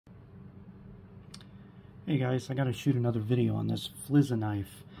Hey guys, I gotta shoot another video on this Flissa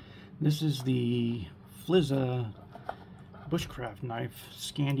knife. This is the Flissa Bushcraft Knife,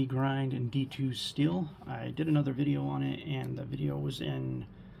 Scandi grind and D2 steel. I did another video on it and the video was in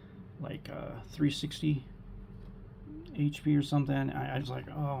like 360 HP or something. I was like,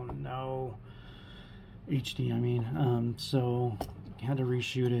 oh no, HD I mean. So I had to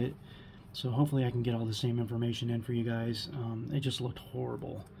reshoot it. So hopefully I can get all the same information in for you guys. It just looked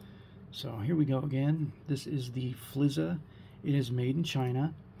horrible. So here we go again. This is the Flissa. It is made in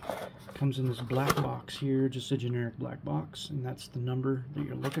China. Comes in this black box here, just a generic black box, and that's the number that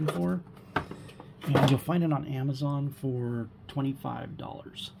you're looking for. And you'll find it on Amazon for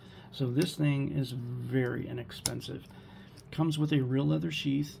 $25. So this thing is very inexpensive. Comes with a real leather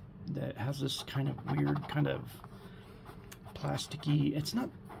sheath that has this kind of weird, kind of plasticky, it's not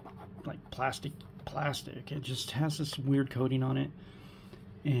like plastic, it just has this weird coating on it.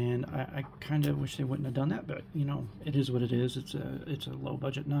 And I kind of wish they wouldn't have done that, but you know, it is what it is. It's a low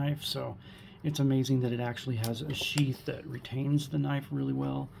budget knife, so it's amazing that it actually has a sheath that retains the knife really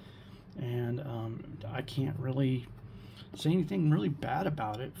well. And I can't really say anything really bad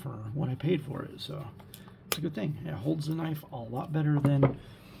about it for what I paid for it, so it's a good thing. It holds the knife a lot better than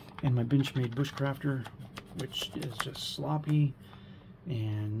in my Benchmade Bushcrafter, which is just sloppy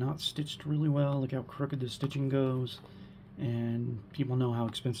and not stitched really well. Look how crooked the stitching goes. And people know how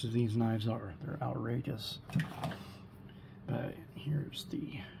expensive these knives are. They're outrageous. But here's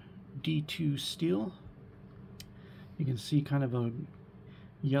the D2 steel. You can see kind of a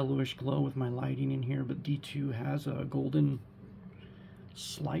yellowish glow with my lighting in here, but D2 has a golden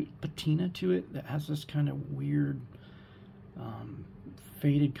slight patina to it that has this kind of weird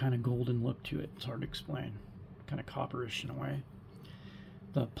faded kind of golden look to it. It's hard to explain. Kind of copperish in a way.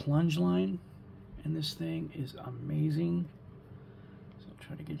 The plunge line and this thing is amazing. So I'll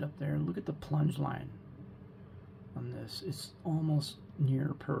try to get up there. Look at the plunge line on this. It's almost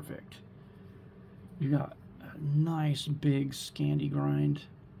near perfect. You got a nice big Scandi grind,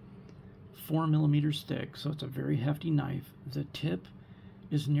 4 millimeters thick, so it's a very hefty knife. The tip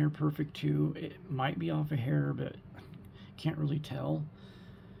is near perfect too. It might be off a hair, but can't really tell.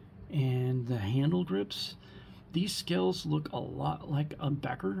 And the handle grips, these scales look a lot like a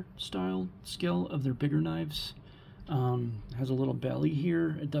Becker style scale of their bigger knives. Has a little belly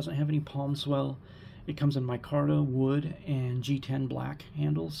here. It doesn't have any palm swell. It comes in micarta, wood, and G10 black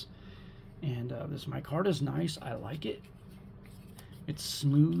handles. And this micarta is nice. I like it. It's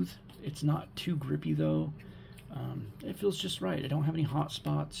smooth. It's not too grippy though. It feels just right. I don't have any hot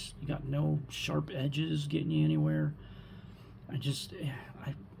spots. You got no sharp edges getting you anywhere. I'm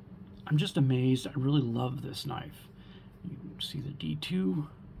just amazed. I really love this knife. You can see the D2,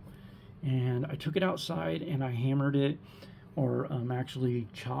 and I took it outside and I hammered it, or actually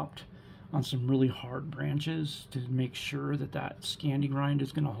chopped on some really hard branches to make sure that that Scandi grind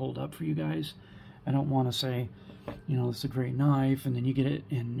is going to hold up for you guys. I don't want to say, you know, it's a great knife, and then you get it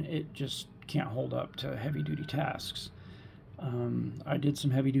and it just can't hold up to heavy-duty tasks. I did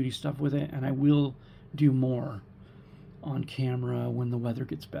some heavy-duty stuff with it, and I will do more on camera when the weather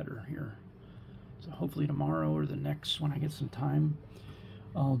gets better here. So hopefully tomorrow or the next, when I get some time,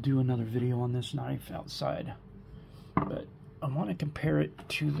 I'll do another video on this knife outside. But I want to compare it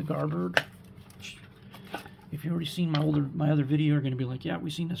to the Garberg. If you've already seen my other video, you're going to be like, yeah,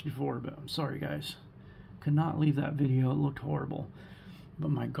 we've seen this before, but I'm sorry guys, could not leave that video. It looked horrible.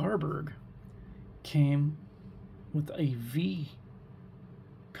 But my Garberg came with a V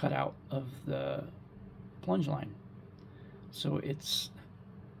cut out of the plunge line. So it's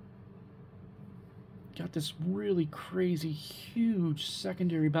got this really crazy, huge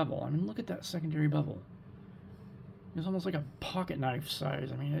secondary bevel. I mean, look at that secondary bevel. It's almost like a pocket knife size.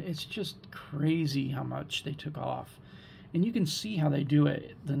 I mean, it's just crazy how much they took off. And you can see how they do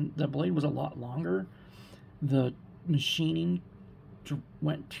it. The blade was a lot longer. The machining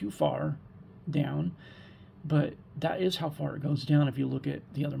went too far down. But that is how far it goes down if you look at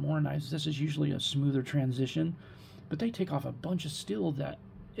the other Mora knives. This is usually a smoother transition. But they take off a bunch of steel that,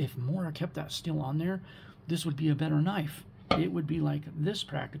 if Mora kept that steel on there, this would be a better knife. It would be like this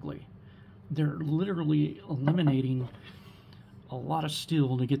practically. They're literally eliminating a lot of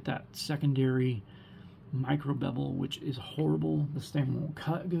steel to get that secondary micro bevel, which is horrible. This thing won't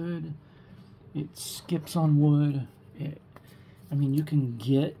cut good. It skips on wood. I mean, you can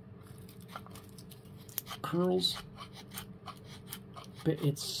get curls, but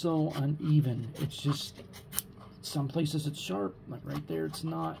it's so uneven. It's just, some places it's sharp, like right there it's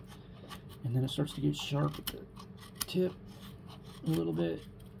not, and then it starts to get sharp at the tip a little bit,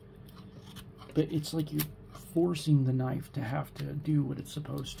 but it's like you're forcing the knife to have to do what it's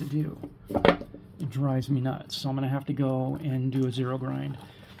supposed to do. It drives me nuts. So I'm going to have to go and do a zero grind.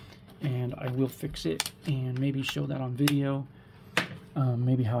 And I will fix it and maybe show that on video.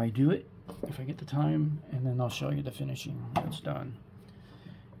 Maybe how I do it if I get the time. And then I'll show you the finishing when it's done.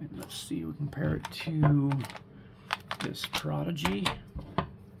 And let's see, we compare it to this Prodigy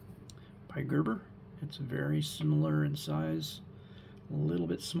by Gerber. It's very similar in size, a little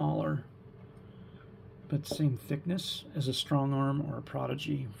bit smaller, but same thickness as a Strong Arm or a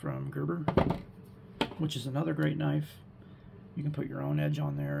Prodigy from Gerber, which is another great knife. You can put your own edge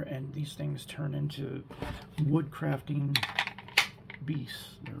on there, and these things turn into wood crafting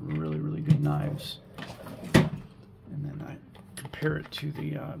beasts. They're really, really good knives. And then I compare it to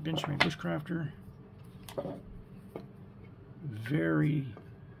the Benchmade Bushcrafter. Very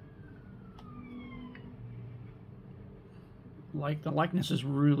like, the likeness is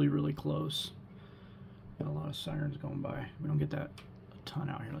really, really close. Got a lot of sirens going by. We don't get that a ton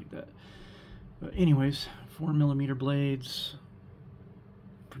out here like that. But anyways, 4mm blades,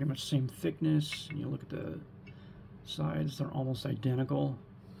 pretty much same thickness. You look at the sides, they're almost identical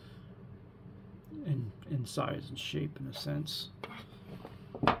in size and shape in a sense.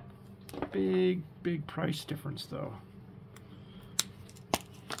 Big price difference though.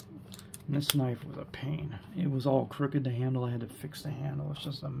 And this knife was a pain. It was all crooked, the handle. I had to fix the handle. It's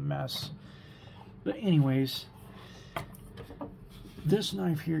just a mess. But anyways, this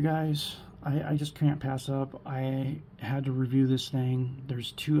knife here, guys, I just can't pass up. I had to review this thing.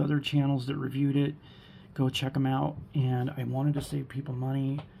 There's 2 other channels that reviewed it. Go check them out. And I wanted to save people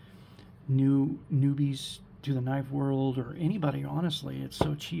money, newbies to the knife world, or anybody, honestly. It's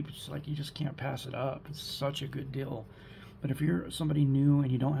so cheap. It's like you just can't pass it up. It's such a good deal. But if you're somebody new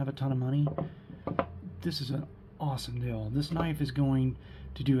and you don't have a ton of money, this is an awesome deal. This knife is going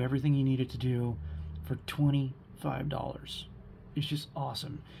to do everything you need it to do for $25. It's just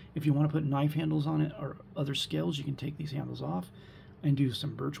awesome. If you want to put knife handles on it or other scales, you can take these handles off and do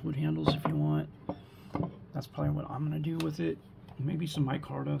some birchwood handles if you want. That's probably what I'm going to do with it. Maybe some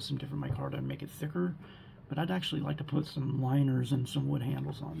micarta, some different micarta, and make it thicker. But I'd actually like to put some liners and some wood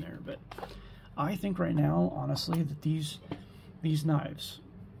handles on there. But I think right now, honestly, that these knives,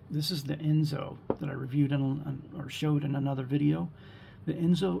 this is the Enzo that I reviewed or showed in another video. The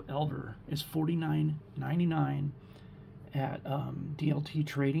Enzo Elver is $49.99 at DLT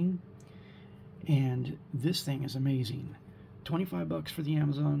Trading, and this thing is amazing. 25 bucks for the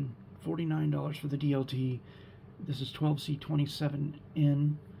Amazon, $49 for the DLT. This is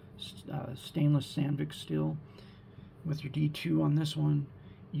 12C27N stainless Sandvik steel with your D2 on this one.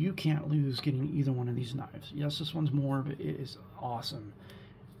 You can't lose getting either one of these knives. Yes, this one's more, but it is awesome.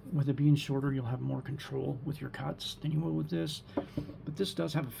 With it being shorter, you'll have more control with your cuts than you will with this. But this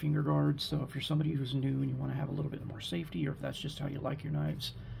does have a finger guard, so if you're somebody who's new and you want to have a little bit more safety, or if that's just how you like your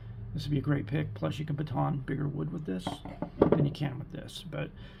knives, this would be a great pick. Plus, you can baton bigger wood with this than you can with this.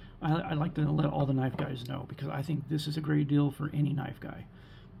 But I like to let all the knife guys know, because I think this is a great deal for any knife guy.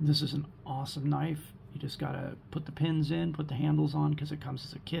 This is an awesome knife. You just gotta put the pins in, put the handles on, because it comes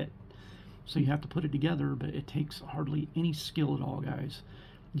as a kit. So you have to put it together, but it takes hardly any skill at all, guys.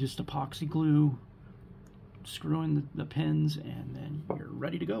 Just epoxy glue, screw in the pins, and then you're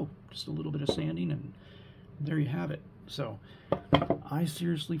ready to go. Just a little bit of sanding, and there you have it. So I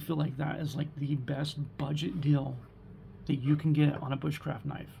seriously feel like that is like the best budget deal that you can get on a bushcraft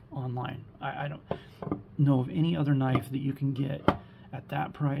knife online. I don't know of any other knife that you can get at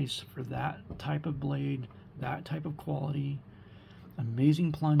that price for that type of blade, that type of quality.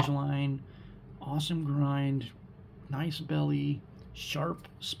 Amazing plunge line, awesome grind, nice belly, sharp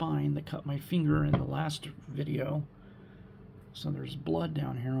spine that cut my finger in the last video. So there's blood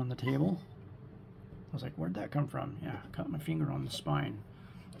down here on the table. I was like, where'd that come from? Yeah, cut my finger on the spine.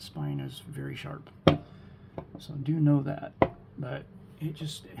 The spine is very sharp. So do know that. But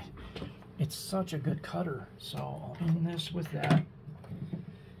it's such a good cutter. So I'll end this with that.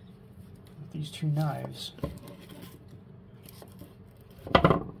 With these 2 knives.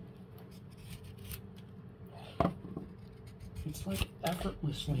 It's like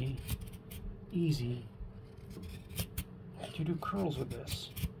effortlessly easy to do curls with this.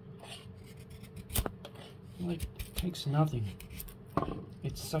 Like, it takes nothing.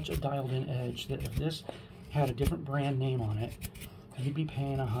 It's such a dialed in edge that if this had a different brand name on it, you'd be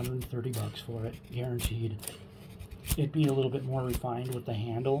paying 130 bucks for it, guaranteed. It'd be a little bit more refined with the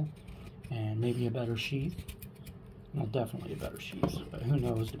handle and maybe a better sheath. Well, definitely a better sheath, but who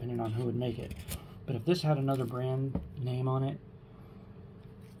knows, depending on who would make it. But if this had another brand name on it,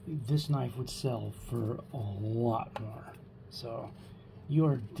 this knife would sell for a lot more. So you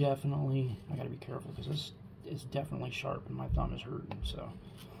are definitely, I gotta be careful because this is definitely sharp and my thumb is hurting. So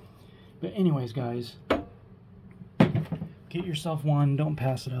But anyways, guys, get yourself one. Don't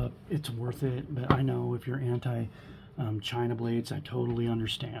pass it up. It's worth it. But I know if you're anti China blades, I totally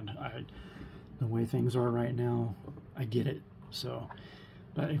understand. The way things are right now, I get it. So,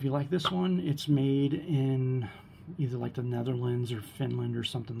 but if you like this one, it's made in either like the Netherlands or Finland or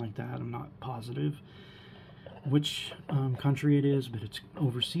something like that. I'm not positive which country it is, but it's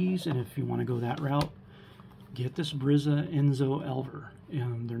overseas. And if you want to go that route, get this Brisa Enzo Elver.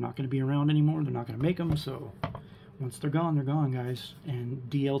 They're not going to be around anymore. They're not going to make them. So once they're gone, guys. And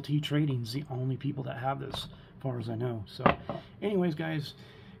DLT Trading's the only people that have this, as far as I know. So anyways, guys,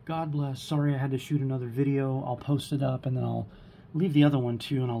 God bless. Sorry I had to shoot another video. I'll post it up, and then I'll leave the other one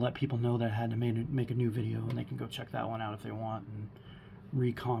too, and I'll let people know that I had to make a new video, and they can go check that one out if they want and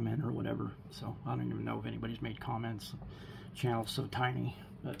re-comment or whatever. So I don't even know if anybody's made comments. The channel's so tiny.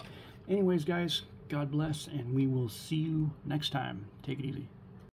 But anyways, guys, God bless, and we will see you next time. Take it easy.